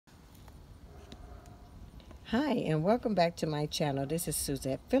Hi, and welcome back to my channel. This is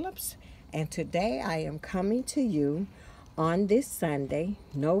Suzette Phillips, and today I am coming to you on this Sunday,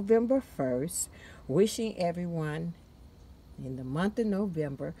 November 1st, wishing everyone in the month of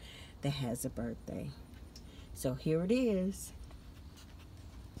November that has a birthday. So here it is.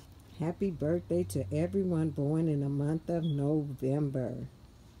 Happy birthday to everyone born in the month of November.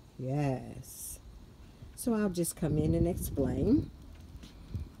 Yes. So I'll just come in and explain.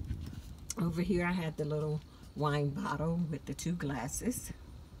 Over here I had the little wine bottle with the two glasses.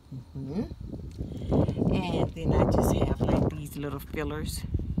 And then I just have like these little fillers.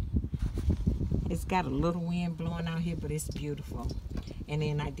 It's got a little wind blowing out here, but it's beautiful. And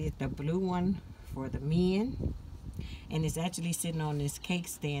then I did the blue one for the men. And it's actually sitting on this cake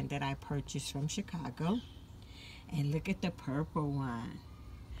stand that I purchased from Chicago. And look at the purple one.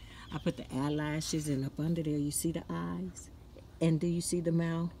 I put the eyelashes, and up under there you see the eyes. And do you see the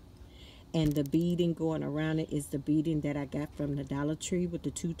mouth? And the beading going around it is the beading that I got from the Dollar Tree with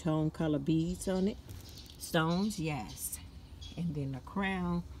the two-tone color beads on it. Stones, yes. And then the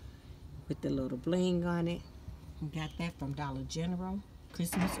crown with the little bling on it. We got that from Dollar General.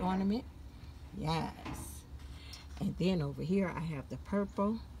 Christmas ornament. Yes. And then over here I have the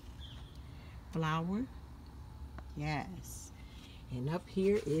purple flower. Yes. And up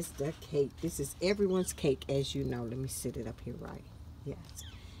here is the cake. This is everyone's cake, as you know. Let me sit it up here right. Yes.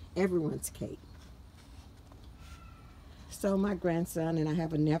 Everyone's cake. So my grandson and I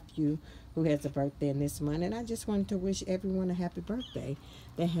have a nephew who has a birthday in this month, and I just wanted to wish everyone a happy birthday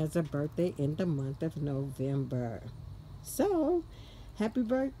that has a birthday in the month of November. So happy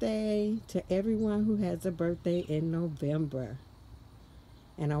birthday to everyone who has a birthday in November.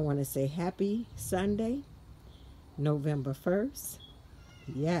 And I want to say happy Sunday, November 1st.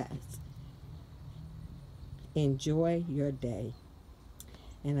 Yes. Enjoy your day.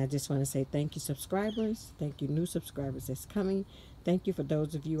 And I just want to say thank you, subscribers. Thank you, new subscribers that's coming. Thank you for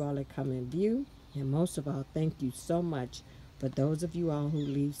those of you all that come and view. And most of all, thank you so much for those of you all who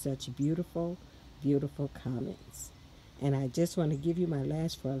leave such beautiful, beautiful comments. And I just want to give you my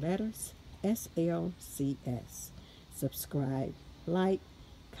last four letters, SLCS. Subscribe, like,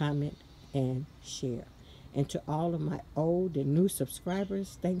 comment, and share. And to all of my old and new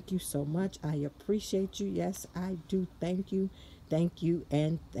subscribers, thank you so much. I appreciate you. Yes, I do. Thank you. Thank you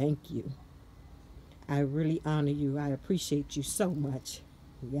and thank you. I really honor you. I appreciate you so much.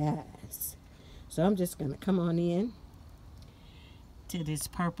 Yes. So I'm just going to come on in to this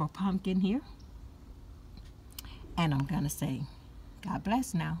purple pumpkin here. And I'm going to say, God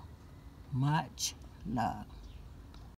bless now. Much love.